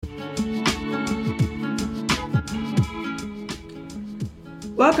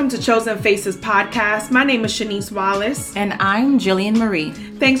Welcome to Chosen Faces Podcast. My name is Shanice Wallace. And I'm Jillian Marie.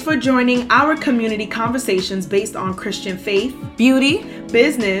 Thanks for joining our community conversations based on Christian faith, beauty,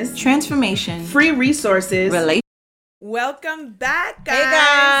 business, transformation, free resources, relationships. Welcome back, guys. Hey,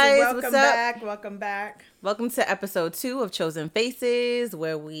 guys. Welcome back. Welcome back. Welcome to episode 2 of Chosen Faces,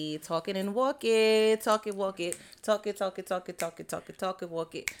 where we talk it and walk it, talk it, walk it, talk it, talk it, talk it, talk it, talk it, talk it,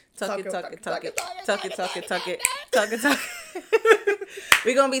 walk it, talk it, talk it, talk it, talk it, talk it, talk it, talk it, talk it.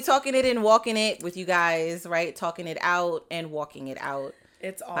 We're going to be talking it and walking it with you guys, right? Talking it out and walking it out.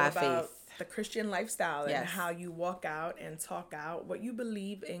 It's all about the Christian lifestyle and how you walk out and talk out what you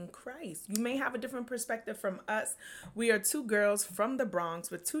believe in Christ. You may have a different perspective from us. We are two girls from the Bronx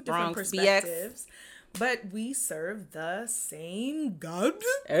with two different perspectives. BX. But we serve the same God.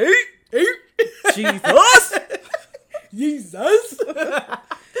 Hey. Jesus. Jesus.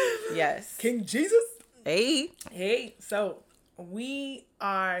 Yes. King Jesus. Hey. So we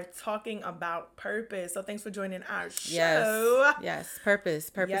are talking about purpose. So thanks for joining our show. Yes.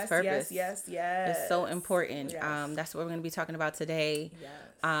 Purpose. Yes. It's so important. Yes. That's what we're going to be talking about today.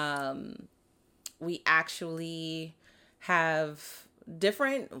 Yes. We actually have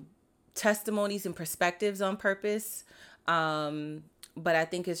different testimonies and perspectives on purpose. But I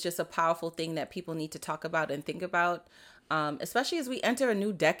think it's just a powerful thing that people need to talk about and think about. Especially as we enter a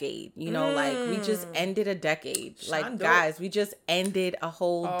new decade, like we just ended a decade. Like, guys, we just ended a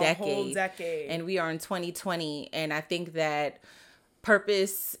whole decade. And we are in 2020. And I think that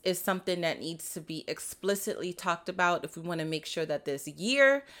purpose is something that needs to be explicitly talked about if we want to make sure that this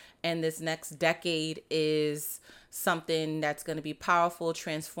year and this next decade is something that's going to be powerful,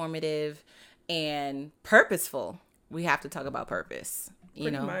 transformative, and purposeful. We have to talk about purpose.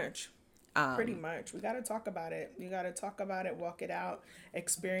 Pretty much. We got to talk about it. You got to talk about it, walk it out,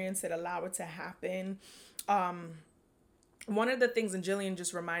 experience it, allow it to happen. One of the things, and Jillian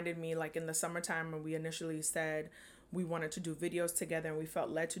just reminded me, like in the summertime when we initially said we wanted to do videos together and we felt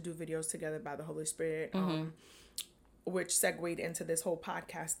led to do videos together by the Holy Spirit, which segued into this whole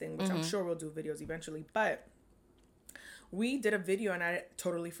podcast thing, which I'm sure we'll do videos eventually. But we did a video and I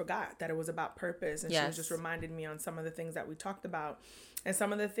totally forgot that it was about purpose. And she just reminded me on some of the things that we talked about. And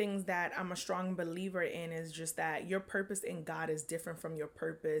some of the things that I'm a strong believer in is just that your purpose in God is different from your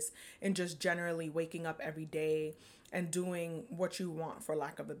purpose in just generally waking up every day and doing what you want, for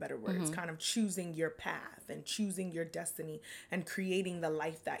lack of a better word. It's kind of choosing your path and choosing your destiny and creating the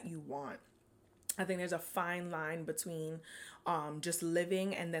life that you want. I think there's a fine line between just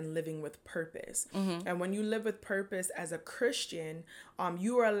living and then living with purpose. And when you live with purpose as a Christian,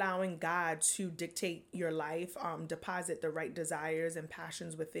 you are allowing God to dictate your life, deposit the right desires and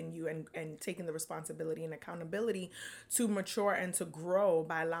passions within you, and taking the responsibility and accountability to mature and to grow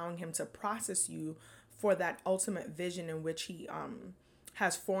by allowing Him to process you for that ultimate vision in which He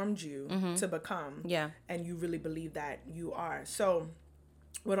has formed you to become. Yeah. And you really believe that you are. So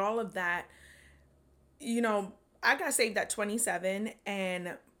with all of that, I got saved at 27,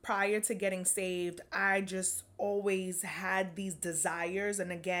 and prior to getting saved, I just always had these desires.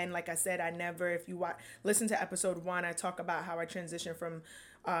 And again, like I said, if you listen to episode 1, I talk about how I transitioned from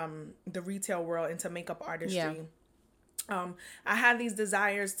the retail world into makeup artistry. I had these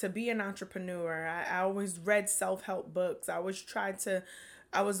desires to be an entrepreneur. I always read self-help books. I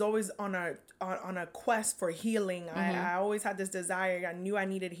was always on a quest for healing. I always had this desire. I knew I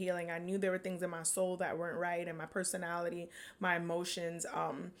needed healing. I knew there were things in my soul that weren't right, and my personality, my emotions.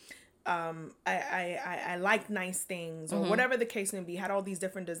 I liked nice things, or whatever the case may be. Had all these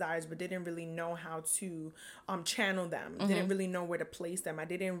different desires, but didn't really know how to channel them. Didn't really know where to place them.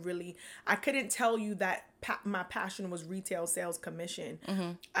 I couldn't tell you that my passion was retail sales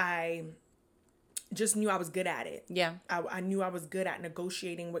commission. I just knew I was good at it. Yeah. I knew I was good at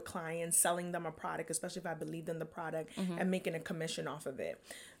negotiating with clients, selling them a product, especially if I believed in the product, and making a commission off of it.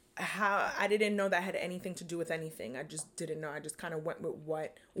 I didn't know that had anything to do with anything. I just didn't know. I just kind of went with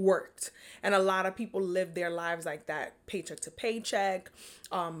what worked. And a lot of people live their lives like that, paycheck to paycheck,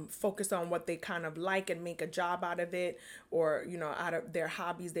 focus on what they kind of like and make a job out of it, or, out of their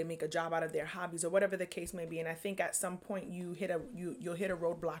hobbies, they make a job out of their hobbies, or whatever the case may be. And I think at some point you'll hit a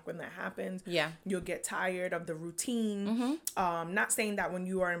roadblock when that happens. Yeah. You'll get tired of the routine. Not saying that when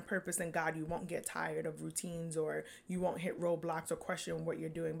you are in purpose in God, you won't get tired of routines, or you won't hit roadblocks or question what you're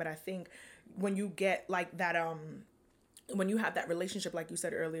doing. But I think when you get like that, when you have that relationship, like you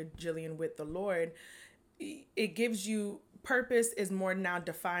said earlier, Jillian, with the Lord, it gives you purpose is more now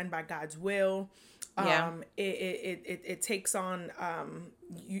defined by God's will. Yeah. It takes on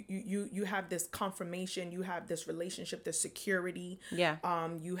you have this confirmation, you have this relationship, this security, Yeah.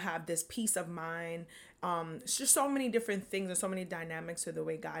 you have this peace of mind. It's just so many different things and so many dynamics to the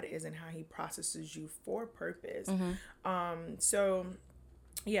way God is and how he processes you for purpose. So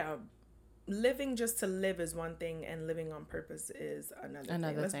yeah, living just to live is one thing, and living on purpose is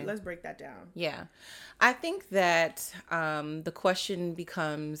another thing. Let's break that down. Yeah. I think that the question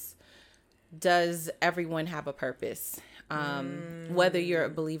becomes, does everyone have a purpose? Whether you're a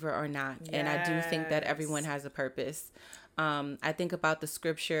believer or not. Yes. And I do think that everyone has a purpose. I think about the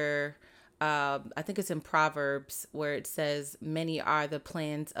scripture, I think it's in Proverbs, where it says, many are the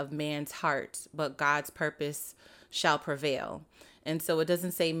plans of man's heart, but God's purpose shall prevail. And so it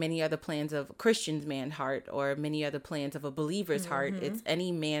doesn't say many are the plans of a Christian's man's heart or many are the plans of a believer's heart. It's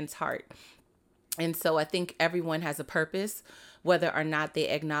any man's heart. And so I think everyone has a purpose, whether or not they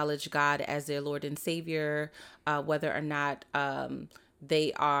acknowledge God as their Lord and Savior, whether or not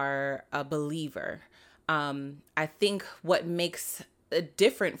they are a believer. I think what makes it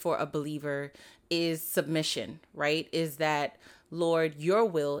different for a believer is submission, right? Is that, Lord, your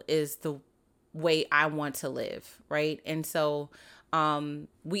will is the way I want to live, right? And so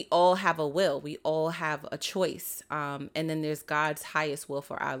we all have a will. We all have a choice. And then there's God's highest will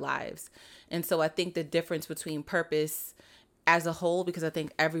for our lives. And so I think the difference between purpose as a whole, because I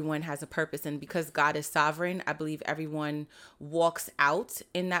think everyone has a purpose, and because God is sovereign, I believe everyone walks out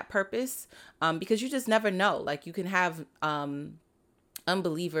in that purpose, because you just never know. Like, you can have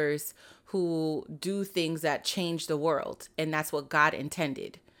unbelievers who do things that change the world, and that's what God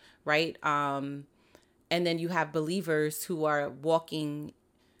intended, right? And then you have believers who are walking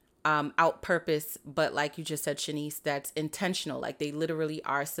out purpose, but like you just said, Shanice, that's intentional. Like, they literally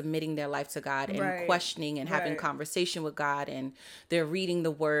are submitting their life to God and questioning and having conversation with God, and they're reading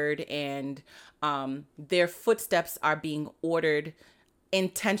the word, and their footsteps are being ordered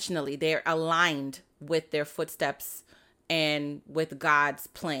intentionally. They're aligned with their footsteps and with God's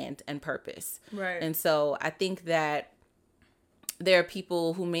plan and purpose. Right. And so I think that there are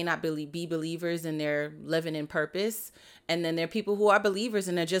people who may not be believers and they're living in purpose. And then there are people who are believers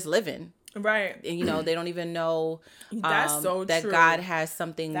and they're just living. Right. And, they don't even know That's so that true. God has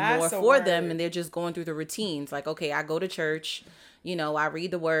something more so for right. them. And they're just going through the routines. Like, okay, I go to church, I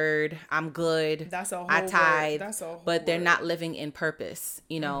read the word, I'm good. That's a whole I tithe. That's a whole but they're word. not living in purpose,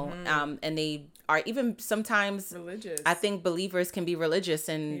 and they are even sometimes religious. I think believers can be religious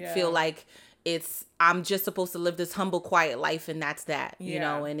and feel like I'm just supposed to live this humble, quiet life, and that's that,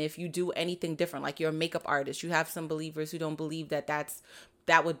 and if you do anything different, like you're a makeup artist, you have some believers who don't believe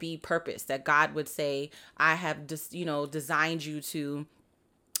that would be purpose, that God would say, I have just, designed you to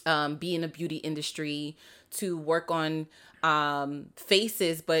be in the beauty industry, to work on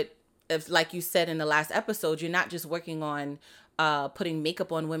faces, but if, like you said in the last episode, you're not just working on putting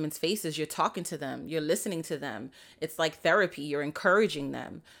makeup on women's faces. You're talking to them, you're listening to them. It's like therapy. You're encouraging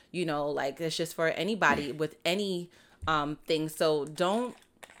them, like it's just for anybody with any thing. So don't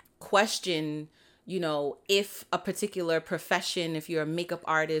question, if a particular profession, if you're a makeup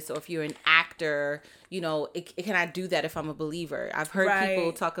artist or if you're an actor, can I do that if I'm a believer? I've heard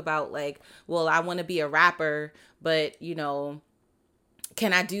people talk about like, well, I want to be a rapper, but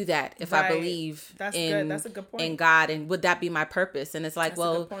can I do that if I believe That's a good point. in God, and would that be my purpose? And it's like,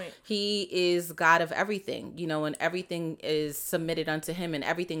 well, he is God of everything, and everything is submitted unto him, and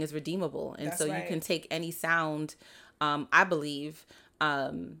everything is redeemable. And so you can take any sound, I believe,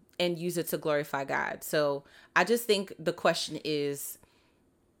 and use it to glorify God. So I just think the question is,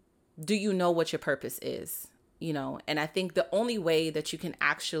 do you know what your purpose is? And I think the only way that you can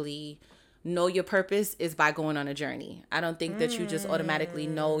actually know your purpose is by going on a journey. I don't think that you just automatically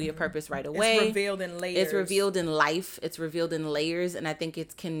know your purpose right away. It's revealed in layers. It's revealed in life. It's revealed in layers. And I think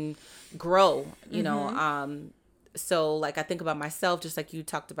it can grow, So like, I think about myself, just like you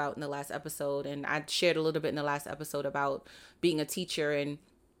talked about in the last episode. And I shared a little bit in the last episode about being a teacher. And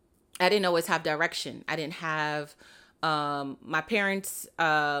I didn't always have direction. I didn't have my parents,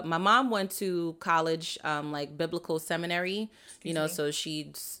 my mom went to college, like biblical seminary, so she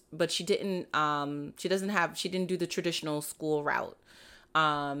didn't do the traditional school route.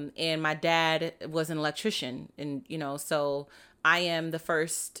 And my dad was an electrician, and, so I am the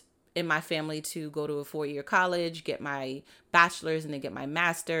first in my family to go to a 4-year college, get my bachelor's, and then get my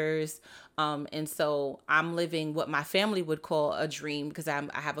master's. And so I'm living what my family would call a dream, because I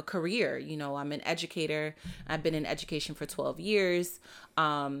have a career, I'm an educator. I've been in education for 12 years.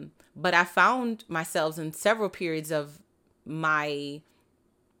 But I found myself in several periods of my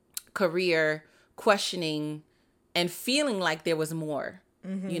career questioning and feeling like there was more,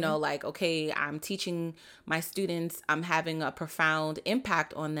 You know, like, okay, I'm teaching my students, I'm having a profound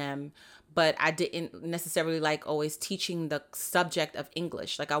impact on them, but I didn't necessarily like always teaching the subject of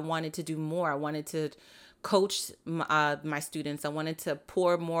English. Like, I wanted to do more. I wanted to coach my students. I wanted to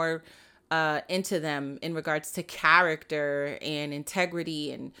pour more into them in regards to character and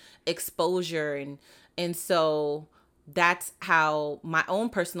integrity and exposure. And so that's how my own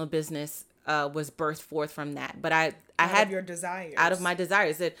personal business was birthed forth from that. But I had your desires, out of my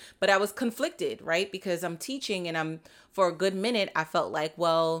desires, but I was conflicted, right? Because I'm teaching, and for a good minute, I felt like,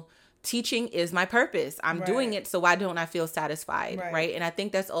 well, teaching is my purpose. I'm doing it, so why don't I feel satisfied, right? And I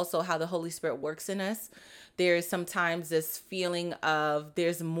think that's also how the Holy Spirit works in us. There's sometimes this feeling of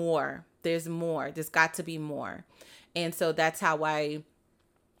there's more, there's got to be more. And so that's how I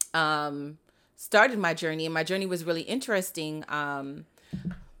started my journey. And my journey was really interesting.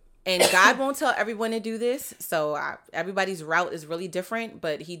 And God won't tell everyone to do this. So everybody's route is really different.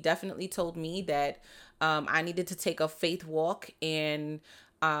 But he definitely told me that I needed to take a faith walk and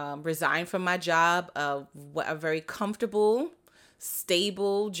resign from my job, a very comfortable,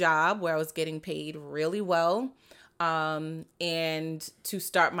 stable job where I was getting paid really well, and to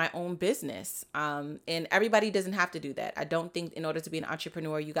start my own business. And everybody doesn't have to do that. I don't think in order to be an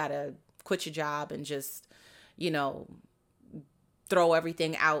entrepreneur, you got to quit your job and just, throw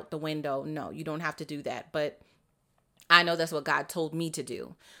everything out the window. No, you don't have to do that. But I know that's what God told me to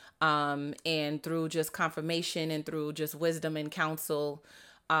do. And through just confirmation and through just wisdom and counsel,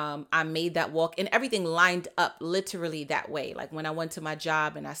 I made that walk, and everything lined up literally that way. Like when I went to my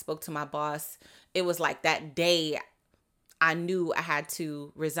job and I spoke to my boss, it was like that day I knew I had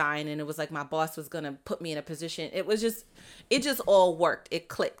to resign, and it was like my boss was going to put me in a position. It just all worked. It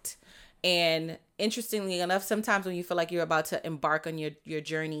clicked. And interestingly enough, sometimes when you feel like you're about to embark on your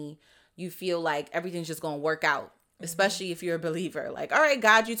journey, you feel like everything's just going to work out, especially if you're a believer. Like, all right,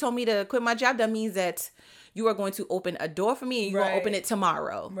 God, you told me to quit my job. That means that you are going to open a door for me, and you're going to open it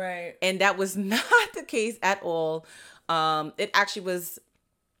tomorrow. Right. And that was not the case at all. It actually was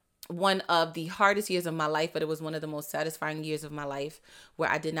one of the hardest years of my life, but it was one of the most satisfying years of my life, where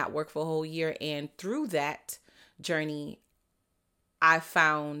I did not work for a whole year. And through that journey, I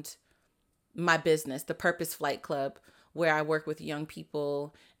found my business, the Purpose Flight Club, where I work with young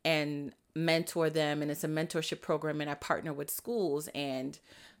people and mentor them. And it's a mentorship program, and I partner with schools, and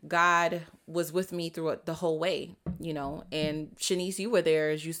God was with me through it the whole way, and Shanice, you were there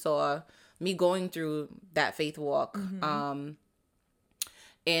as you saw me going through that faith walk.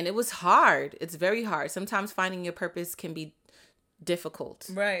 And it was hard. It's very hard. Sometimes finding your purpose can be difficult.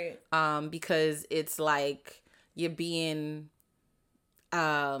 Right. Because it's like you're being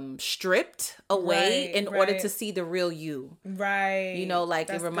stripped away in order to see the real you. Right.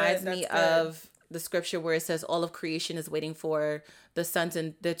 It reminds me of the scripture where it says all of creation is waiting for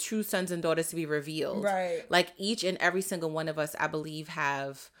the true sons and daughters to be revealed. Right. Like each and every single one of us, I believe,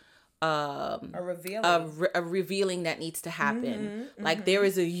 have a revealing that needs to happen. Like there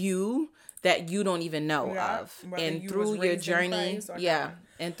is a you that you don't even know of. Whether and you through was your raised in journey, Christ or not.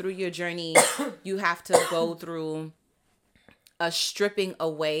 and through your journey, you have to go through a stripping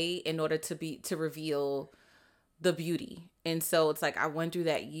away in order to reveal the beauty. And so it's like I went through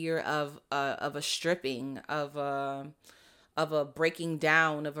that year of a stripping, of a breaking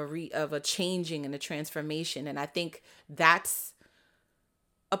down, of a changing and a transformation. And I think that's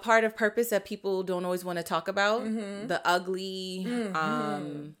a part of purpose that people don't always want to talk about. The ugly,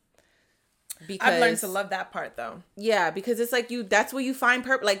 because I've learned to love that part though. Yeah, because it's like that's where you find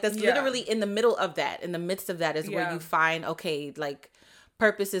purpose. Like that's literally in the middle of that, in the midst of that is where you find, okay, like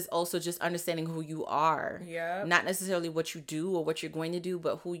purpose is also just understanding who you are. Yeah. Not necessarily what you do or what you're going to do,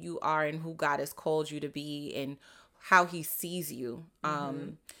 but who you are and who God has called you to be and how he sees you.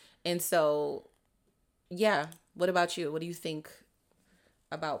 And so, yeah. What about you? What do you think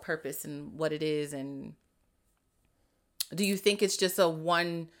about purpose and what it is? And do you think it's just a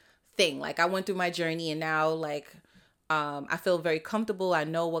one thing? Like I went through my journey and now like I feel very comfortable. I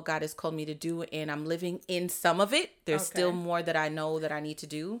know what God has called me to do and I'm living in some of it. There's still more that I know that I need to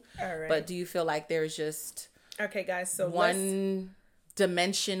do. All right. But do you feel like there's just guys, so one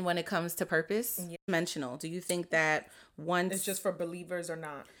dimension when it comes to purpose? Dimensional. Do you think that once it's just for believers or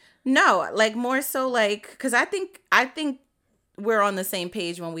not? No, like more so like, because I think we're on the same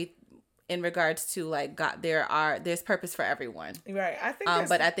page when we in regards to like God, there's purpose for everyone. Right. I think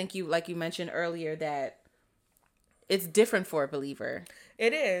but I think you mentioned earlier that it's different for a believer.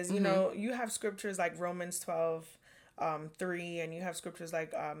 It is. You have scriptures like Romans 12:3, and you have scriptures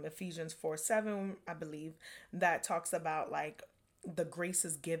like Ephesians 4:7, I believe, that talks about like the grace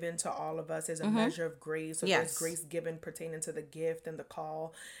is given to all of us. There's a measure of grace. So there's grace given pertaining to the gift and the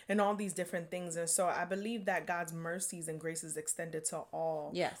call and all these different things. And so I believe that God's mercies and grace is extended to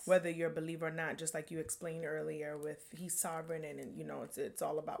all, whether you're a believer or not, just like you explained earlier with he's sovereign and you know, it's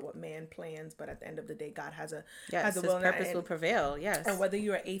all about what man plans. But at the end of the day, God has a his purpose will prevail. Yes. And whether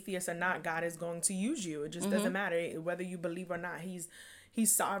you're atheist or not, God is going to use you. It just doesn't matter whether you believe or not. He's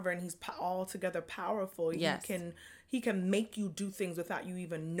sovereign. He's altogether powerful. He can make you do things without you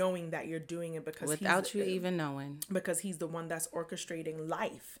even knowing that you're doing it, because without you even knowing, because he's the one that's orchestrating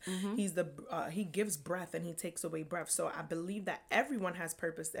life. He's he gives breath and he takes away breath. So I believe that everyone has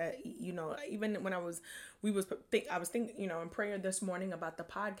purpose. That, you know, even when I was thinking, you know, in prayer this morning about the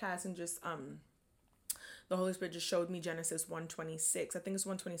podcast, and just the Holy Spirit just showed me Genesis 1:26. I think it's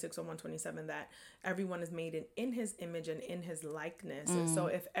 1:26 or 1:27, that everyone is made in his image and in his likeness. And so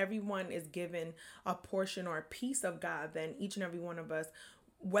if everyone is given a portion or a piece of God, then each and every one of us,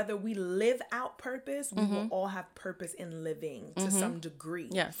 whether we live out purpose, we will all have purpose in living to some degree.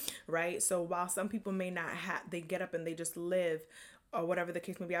 Yes. Right? So while some people may not have, they get up and they just live, or whatever the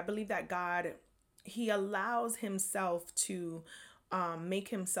case may be, I believe that God, he allows himself to make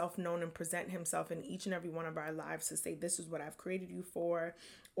himself known and present himself in each and every one of our lives to say, this is what I've created you for,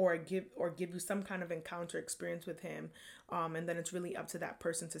 or give you some kind of encounter experience with him. And then it's really up to that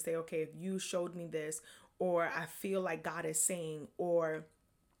person to say, okay, if you showed me this, or I feel like God is saying, or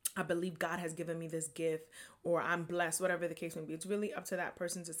I believe God has given me this gift, or I'm blessed, whatever the case may be. It's really up to that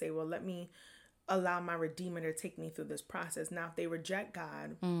person to say, well, let me allow my Redeemer to take me through this process. Now, if they reject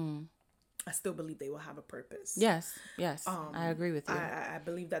God, I still believe they will have a purpose. Yes. I agree with you. I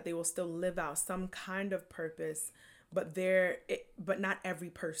believe that they will still live out some kind of purpose, but not every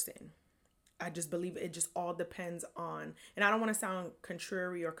person. I just believe it just all depends on, and I don't want to sound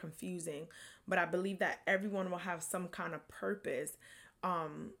contrary or confusing, but I believe that everyone will have some kind of purpose,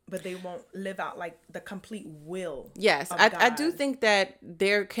 but they won't live out like the complete will. Yes, I do think that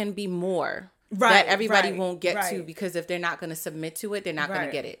there can be more. That everybody won't get to, because if they're not going to submit to it, they're not going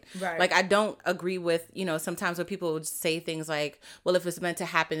to get it. Like, I don't agree with, you know, sometimes when people say things like, well, if it's meant to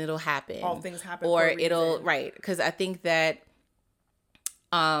happen, it'll happen. All things happen or for a it'll, reason. right. Because I think that,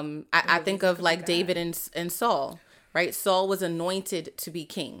 I think of like David and Saul, right? Saul was anointed to be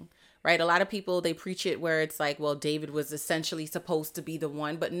king, right? A lot of people, they preach it where it's like, well, David was essentially supposed to be the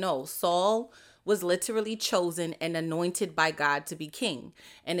one, but no, Saul was literally chosen and anointed by God to be king.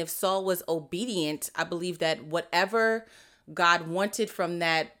 And if Saul was obedient, I believe that whatever God wanted from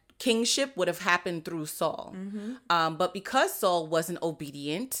that kingship would have happened through Saul. But because Saul wasn't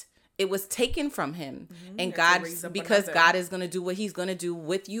obedient, it was taken from him. And God, because God is going to do what he's going to do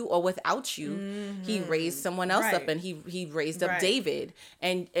with you or without you, he raised someone else up, and he raised up David.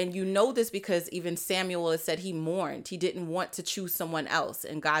 And you know this because even Samuel has said he mourned. He didn't want to choose someone else.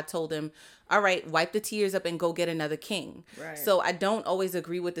 And God told him, all right, wipe the tears up and go get another king. So I don't always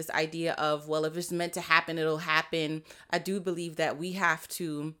agree with this idea of, well, if it's meant to happen, it'll happen. I do believe that we have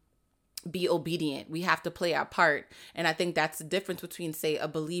to be obedient. We have to play our part. And I think that's the difference between, say, a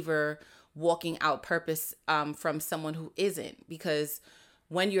believer walking out purpose from someone who isn't. Because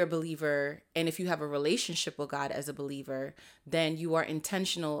when you're a believer, and if you have a relationship with God as a believer, then you are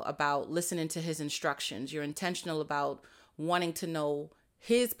intentional about listening to his instructions. You're intentional about wanting to know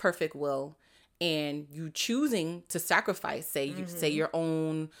his perfect will, and you choosing to sacrifice, say your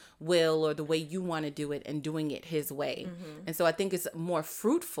own will or the way you want to do it, and doing it his way. And so I think it's more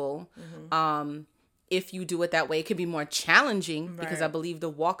fruitful if you do it that way. It can be more challenging because I believe the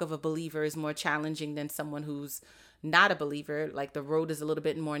walk of a believer is more challenging than someone who's not a believer. Like, the road is a little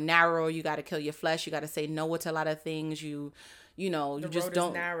bit more narrow. You got to kill your flesh. You got to say no to a lot of things. You just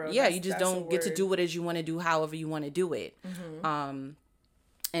don't. Yeah, you just don't get to do what it is you want to do, however you want to do it.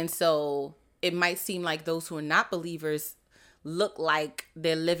 And so it might seem like those who are not believers look like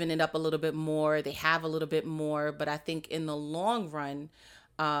they're living it up a little bit more. They have a little bit more. But I think in the long run,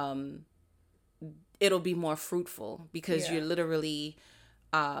 it'll be more fruitful because you're literally,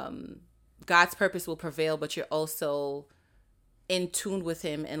 God's purpose will prevail, but you're also in tune with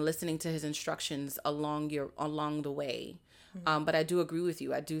him and listening to his instructions along the way. But I do agree with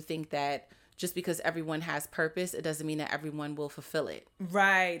you. I do think that just because everyone has purpose, it doesn't mean that everyone will fulfill it.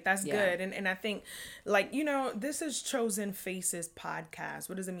 Right. That's good. And I think, like, you know, this is Chosen Faces podcast.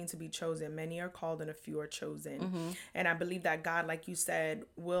 What does it mean to be chosen? Many are called and a few are chosen. And I believe that God, like you said,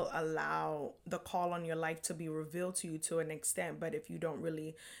 will allow the call on your life to be revealed to you to an extent. But if you don't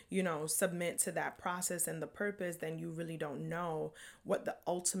really, you know, submit to that process and the purpose, then you really don't know what the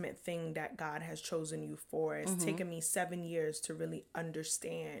ultimate thing that God has chosen you for. It's taken me 7 years to really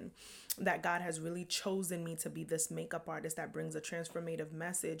understand that God has really chosen me to be this makeup artist that brings a transformative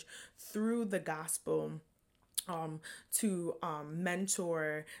message through the gospel, to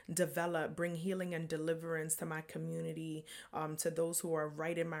mentor, develop, bring healing and deliverance to my community, to those who are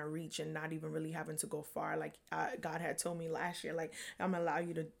right in my reach and not even really having to go far. Like God had told me last year, like, I'm gonna allow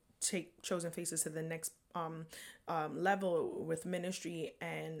you to take Chosen Faces to the next level with ministry,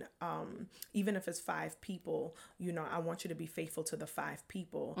 and even if it's 5 people, you know, I want you to be faithful to the 5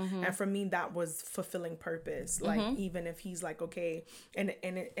 people. And for me, that was fulfilling purpose. Like, even if he's like, okay, and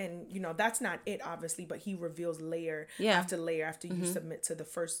you know, that's not it, obviously, but he reveals layer after layer after you submit to the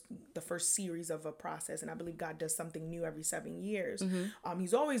first series of a process. And I believe God does something new every 7 years.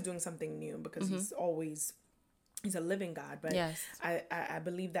 He's always doing something new, because he's a living God. But yes. I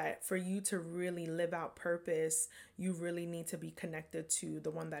believe that for you to really live out purpose, you really need to be connected to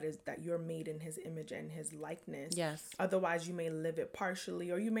the one that you're made in his image and his likeness. Yes. Otherwise, you may live it partially,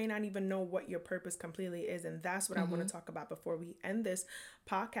 or you may not even know what your purpose completely is. And that's what I want to talk about before we end this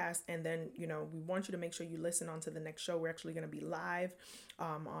podcast. And then, you know, we want you to make sure you listen on to the next show. We're actually going to be live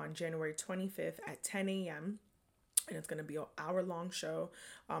on January 25th at 10 a.m. And it's going to be an hour-long show,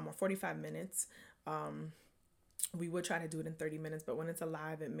 or 45 minutes. We would try to do it in 30 minutes, but when it's a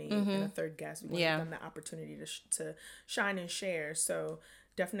live, it may, and a third guest, we want to give them the opportunity to shine and share. So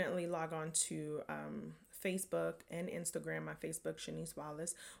definitely log on to Facebook and Instagram. My Facebook, Shanice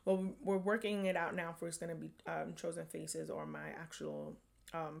Wallace. Well, we're working it out now if it's going to be Chosen Faces or my actual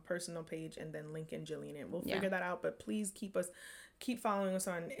personal page, and then Lincoln Jillian. And we'll figure that out, but please keep following us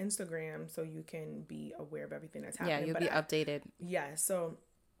on Instagram so you can be aware of everything that's happening. Yeah, you'll be updated. Yeah, so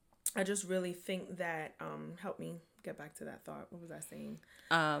I just really think that, help me get back to that thought. What was I saying?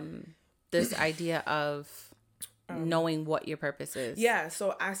 This idea of knowing what your purpose is. Yeah,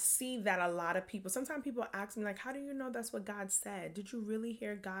 so I see that a lot of people, sometimes people ask me, like, how do you know that's what God said? Did you really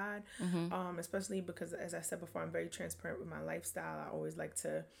hear God? Especially because, as I said before, I'm very transparent with my lifestyle. I always like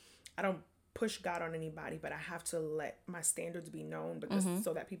to, I don't push God on anybody, but I have to let my standards be known, because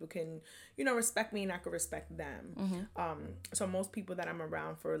so that people can, you know, respect me and I can respect them. So most people that I'm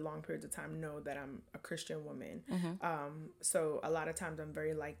around for long periods of time know that I'm a Christian woman. So a lot of times I'm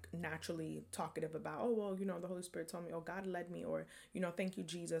very, like, naturally talkative about, oh, well, you know, the Holy Spirit told me, oh, God led me, or, you know, thank you,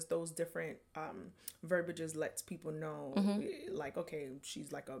 Jesus. Those different verbiages lets people know, like, okay,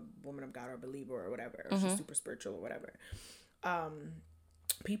 she's like a woman of God or a believer or whatever, or she's super spiritual or whatever.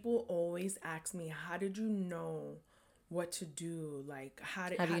 People always ask me, how did you know what to do? Like, how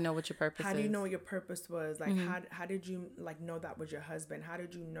do you know what your purpose is? How do you know what your purpose was? Like, how did you, like, know that was your husband? How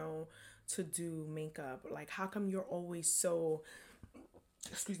did you know to do makeup? Like, how come you're always so,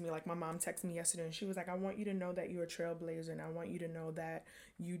 excuse me, like, my mom texted me yesterday and she was like, I want you to know that you're a trailblazer, and I want you to know that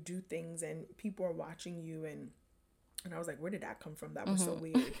you do things and people are watching you. And I was like, where did that come from? That was so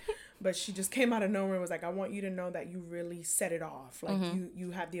weird. But she just came out of nowhere and was like, I want you to know that you really set it off. Like,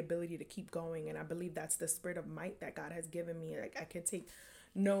 you have the ability to keep going. And I believe that's the spirit of might that God has given me. Like, I can take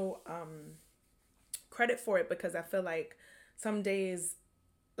no credit for it, because I feel like some days,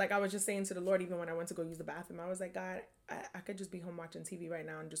 like I was just saying to the Lord, even when I went to go use the bathroom, I was like, God, I could just be home watching TV right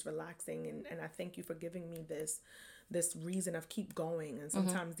now and just relaxing. And I thank you for giving me this reason of keep going. And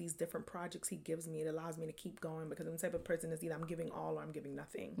sometimes these different projects he gives me, it allows me to keep going, because I'm the type of person that's either I'm giving all or I'm giving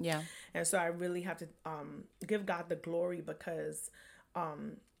nothing. Yeah. And so I really have to give God the glory, because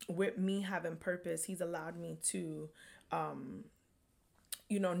with me having purpose, he's allowed me to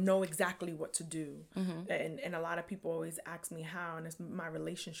you know exactly what to do. And a lot of people always ask me how, and it's my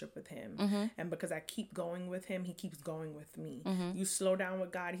relationship with him. And because I keep going with him, he keeps going with me. You slow down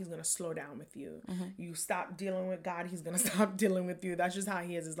with God, he's going to slow down with you. You stop dealing with God, he's going to stop dealing with you. That's just how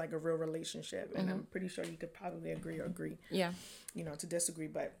he is. It's like a real relationship. And I'm pretty sure you could probably agree, you know, to disagree.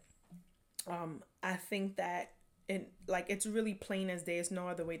 But I think that it's really plain as day. There's no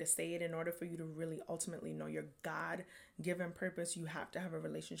other way to say it. In order for you to really ultimately know your God-given purpose, you have to have a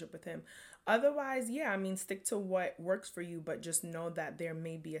relationship with him. Otherwise, stick to what works for you, but just know that there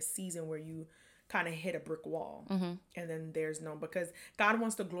may be a season where you kind of hit a brick wall, and then there's no, because God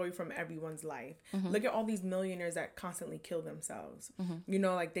wants the glory from everyone's life. Look at all these millionaires that constantly kill themselves. You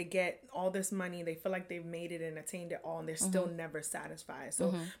know, like, they get all this money, they feel like they've made it and attained it all, and they're still never satisfied.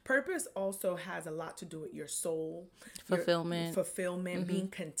 So purpose also has a lot to do with your soul, fulfillment, being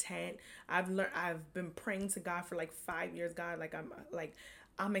content. I've been praying to God for like 5 years. God,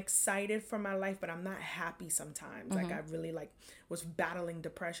 I'm excited for my life, but I'm not happy sometimes. Like, I really was battling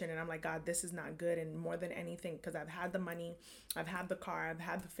depression, and I'm like, God, this is not good. And more than anything, because I've had the money, I've had the car, I've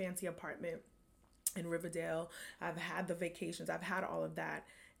had the fancy apartment in Riverdale, I've had the vacations, I've had all of that.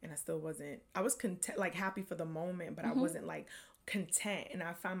 And I still wasn't, I was content, happy for the moment, but I wasn't content, and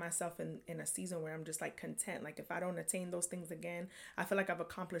I find myself in a season where I'm just like content. Like if I don't attain those things again, I feel like I've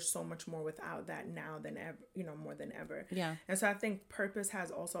accomplished so much more without that now than ever, more than ever. Yeah. And so I think purpose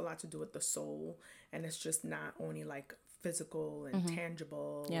has also a lot to do with the soul, and it's just not only like physical and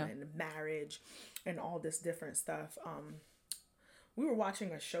tangible and marriage and all this different stuff. We were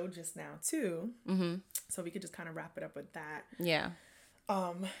watching a show just now too, so we could just kind of wrap it up with that. Yeah.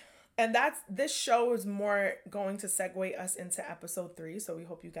 And this show is more going to segue us into episode 3, so we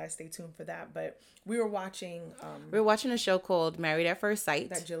hope you guys stay tuned for that. But we were watching a show called Married at First Sight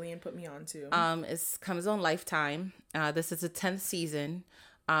that Jillian put me on to. It comes on Lifetime. This is the 10th season,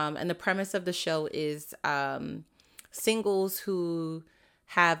 and the premise of the show is singles who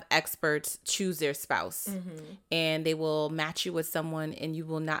have experts choose their spouse, and they will match you with someone, and you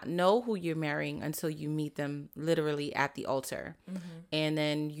will not know who you're marrying until you meet them literally at the altar. And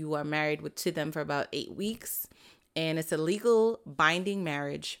then you are married to them for about 8 weeks, and it's a legal binding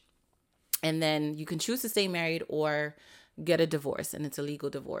marriage. And then you can choose to stay married or get a divorce, and it's a legal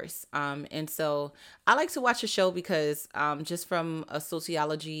divorce. And so I like to watch the show because just from a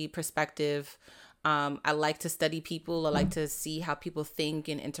sociology perspective, I like to study people. I like to see how people think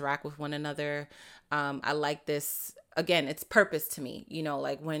and interact with one another. I like this. Again, it's purpose to me,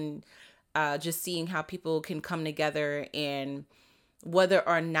 like when just seeing how people can come together and whether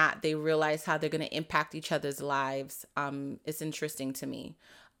or not they realize how they're going to impact each other's lives. It's interesting to me,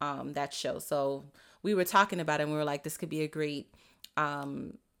 that show. So we were talking about it and we were like, this could be a great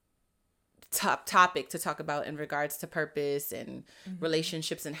top topic to talk about in regards to purpose and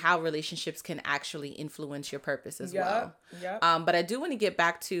relationships and how relationships can actually influence your purpose as well. But I do want to get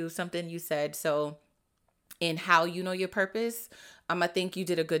back to something you said. So in how you know your purpose, I think you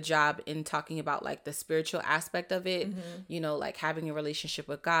did a good job in talking about like the spiritual aspect of it, like having a relationship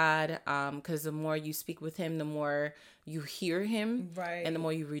with God, because the more you speak with him, the more you hear him, right? And the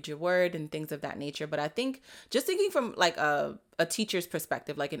more you read your word and things of that nature. But I think just thinking from like a teacher's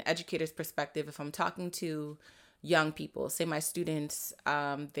perspective, like an educator's perspective, if I'm talking to young people, say my students,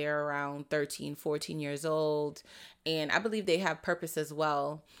 they're around 13, 14 years old, and I believe they have purpose as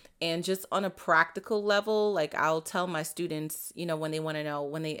well. And just on a practical level, like I'll tell my students, when they want to know,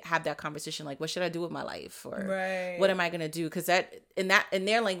 when they have that conversation, like, what should I do with my life? Or what am I going to do? Because in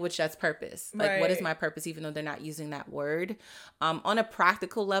their language, that's purpose. Like, what is my purpose? Even though they're not using that word. On a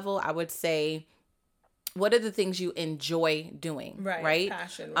practical level, I would say, what are the things you enjoy doing? Right?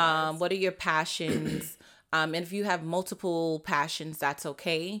 Passion. What are your passions? And if you have multiple passions, that's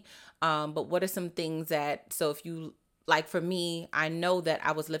okay. But what are some things so if you, like for me, I know that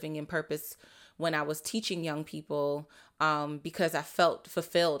I was living in purpose when I was teaching young people, because I felt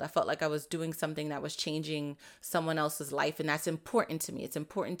fulfilled. I felt like I was doing something that was changing someone else's life. And that's important to me. It's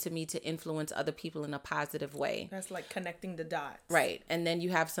important to me to influence other people in a positive way. That's like connecting the dots. Right. And then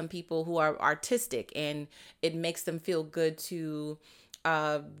you have some people who are artistic, and it makes them feel good to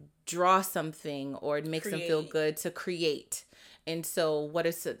draw something, or it makes them feel good to create. And so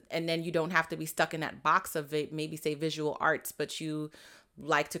and then you don't have to be stuck in that box of it, maybe say visual arts, but you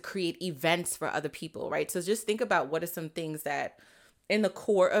like to create events for other people, right? So just think about what are some things that in the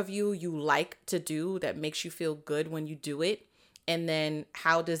core of you like to do that makes you feel good when you do it. And then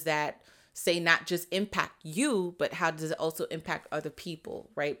how does that say not just impact you, but how does it also impact other people,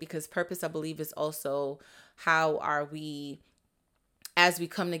 right? Because purpose, I believe, is also how are we, as we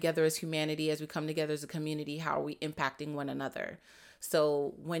come together as humanity, as we come together as a community, how are we impacting one another?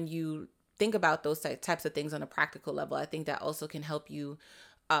 So when you think about those types of things on a practical level, I think that also can help you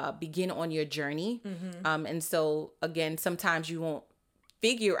begin on your journey. And so again, sometimes you won't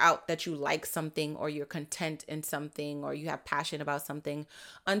figure out that you like something or you're content in something or you have passion about something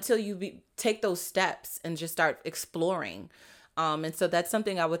until you take those steps and just start exploring. And so that's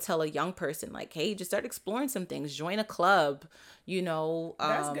something I would tell a young person, like, hey, just start exploring some things, join a club,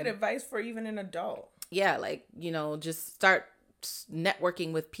 That's good advice for even an adult. Yeah. Like, just start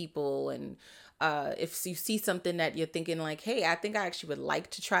networking with people. And if you see something that you're thinking like, hey, I think I actually would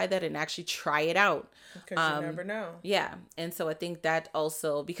like to try that, and actually try it out. Because you never know. Yeah. And so I think that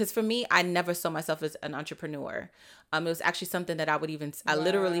also, because for me, I never saw myself as an entrepreneur. It was actually something that I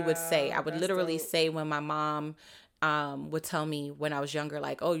literally would say. I would literally say when my mom would tell me when I was younger,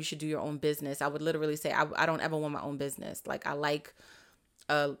 like, oh, you should do your own business. I would literally say, I don't ever want my own business. Like, I like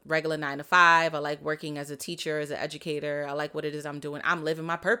a regular 9-to-5. I like working as a teacher, as an educator. I like what it is I'm doing. I'm living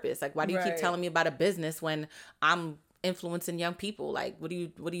my purpose. Like, why do you keep telling me about a business when I'm influencing young people? Like, what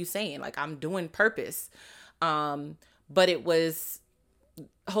are you saying? Like, I'm doing purpose. But it was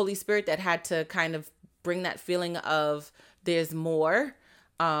Holy Spirit that had to kind of bring that feeling of there's more,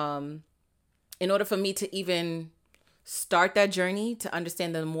 in order for me to even start that journey to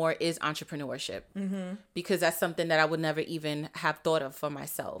understand them more is entrepreneurship, because that's something that I would never even have thought of for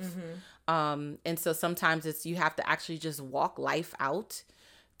myself. And so sometimes you have to actually just walk life out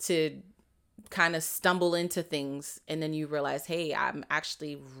to kind of stumble into things, and then you realize, hey, I'm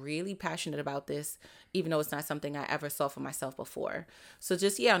actually really passionate about this, even though it's not something I ever saw for myself before. So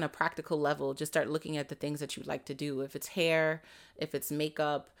just, on a practical level, just start looking at the things that you like to do. If it's hair, if it's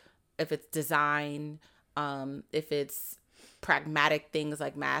makeup, if it's design, if it's pragmatic things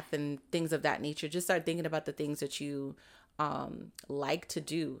like math and things of that nature, just start thinking about the things that you like to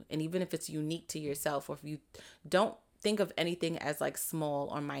do. And even if it's unique to yourself, or if you don't think of anything as like small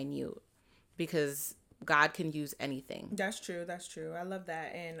or minute, because God can use anything. That's true. I love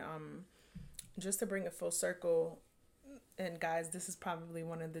that. And just to bring it full circle, and guys, this is probably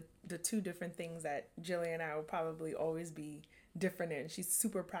one of the two different things that Jillian and I will probably always be different in. She's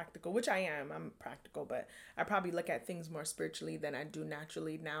super practical, which I am. I'm practical, but I probably look at things more spiritually than I do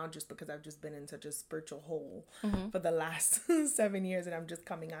naturally now, just because I've just been in such a spiritual hole for the last 7 years, and I'm just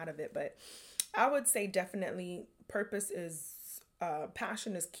coming out of it. But I would say definitely purpose is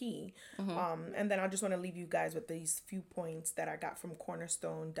passion is key. And then I just want to leave you guys with these few points that I got from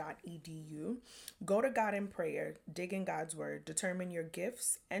cornerstone.edu. Go to God in prayer, dig in God's word, determine your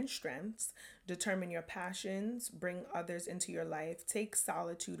gifts and strengths, determine your passions, bring others into your life, take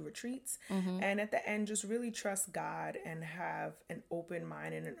solitude retreats, and at the end, just really trust God and have an open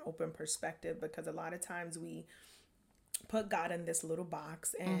mind and an open perspective, because a lot of times we put God in this little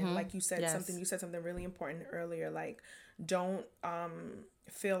box, and like you said, you said something really important earlier, like don't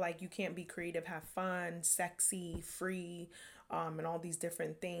feel like you can't be creative, have fun, sexy, free, and all these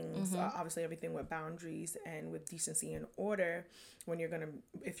different things. Obviously everything with boundaries and with decency and order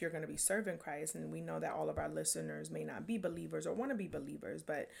if you're gonna be serving Christ. And we know that all of our listeners may not be believers or want to be believers,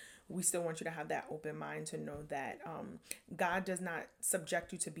 but we still want you to have that open mind to know that God does not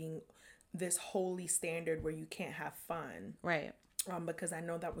subject you to being this holy standard where you can't have fun. Right. Because I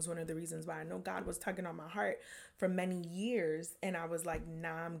know that was one of the reasons why I know God was tugging on my heart for many years. And I was like,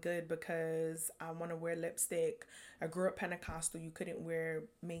 nah, I'm good, because I want to wear lipstick. I grew up Pentecostal. You couldn't wear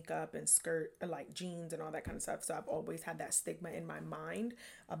makeup and skirt or like jeans and all that kind of stuff. So I've always had that stigma in my mind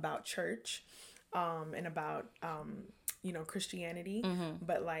about church and about, Christianity.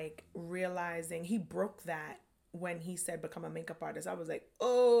 But like realizing he broke that when he said become a makeup artist. I was like,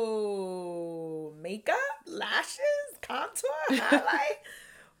 oh, makeup, lashes, contour, highlight.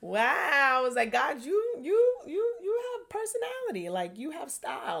 Wow. I was like, God, you have personality, like you have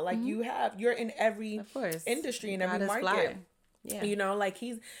style, like you're in every industry, in every market. Yeah. Like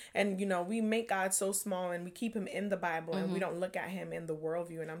we make God so small, and we keep him in the Bible, and we don't look at him in the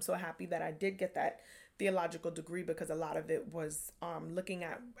worldview. And I'm so happy that I did get that theological degree, because a lot of it was looking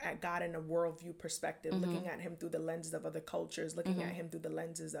at God in a worldview perspective, looking at him through the lenses of other cultures, looking at him through the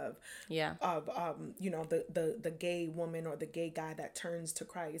lenses of the gay woman or the gay guy that turns to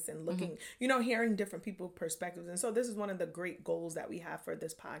Christ, and looking, hearing different people's perspectives. And so this is one of the great goals that we have for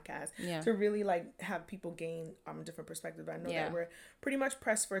this podcast, to really like have people gain different perspectives. I know that we're pretty much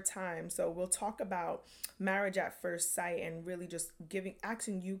pressed for time, so we'll talk about marriage at first sight, and really just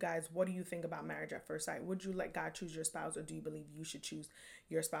asking you guys, what do you think about marriage at first sight? Would you let God choose your spouse, or do you believe you should choose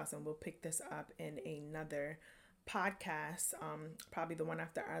your spouse? And we'll pick this up in another podcast, probably the one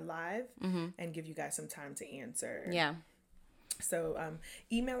after our live, and give you guys some time to answer. Yeah. So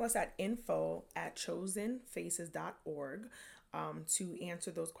email us at info@chosenfaces.org to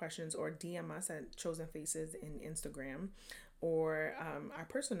answer those questions, or DM us at Chosen Faces in Instagram, or our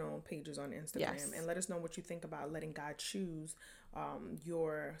personal pages on Instagram, and let us know what you think about letting God choose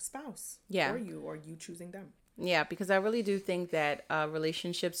your spouse for you, or you choosing them. Yeah, because I really do think that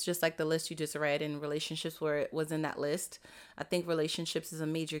relationships, just like the list you just read, and relationships where it was in that list, I think relationships is a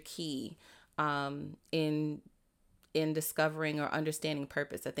major key in discovering or understanding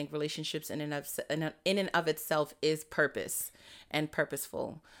purpose. I think relationships in and of itself is purpose and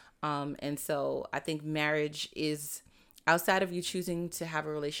purposeful. And so I think marriage is, outside of you choosing to have a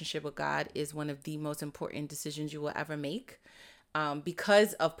relationship with God, is one of the most important decisions you will ever make,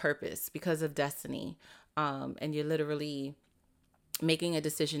 because of purpose, because of destiny. And you're literally making a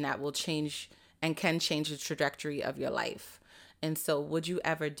decision that will change and can change the trajectory of your life. And so would you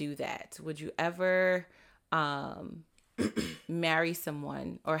ever do that? Would you ever marry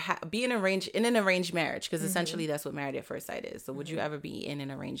someone, or be in an arranged marriage? Because essentially that's what Married at First Sight is. So would you ever be in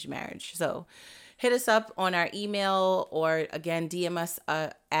an arranged marriage? So hit us up on our email, or again, DM us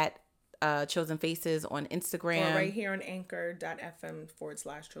at Chosen Faces on Instagram. Or right here on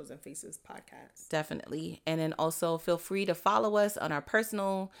anchor.fm/Chosen Faces podcast. Definitely. And then also feel free to follow us on our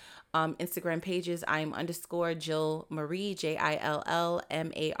personal Instagram pages. I'm _Jill Marie,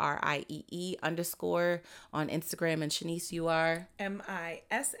 JILLMARIEE _ on Instagram. And Shanice, you are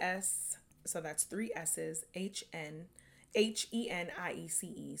MISS. So that's 3 S's, HENIECE.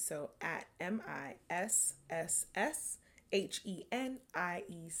 So at MISSSHENIECE.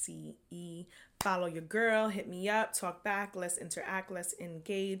 Follow your girl, hit me up, talk back, let's interact, let's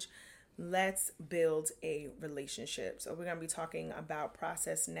engage, let's build a relationship. So we're going to be talking about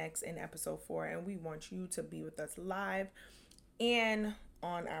process next in episode 4, and we want you to be with us live and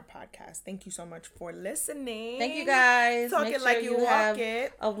on our podcast. Thank you so much for listening. Thank you, guys. Talk it like you walk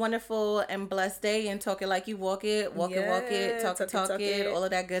it. A wonderful and blessed day, and talk it like you walk it. Walk it, walk it. Talk it, all of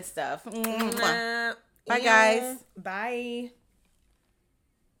that good stuff. Bye, guys. Bye.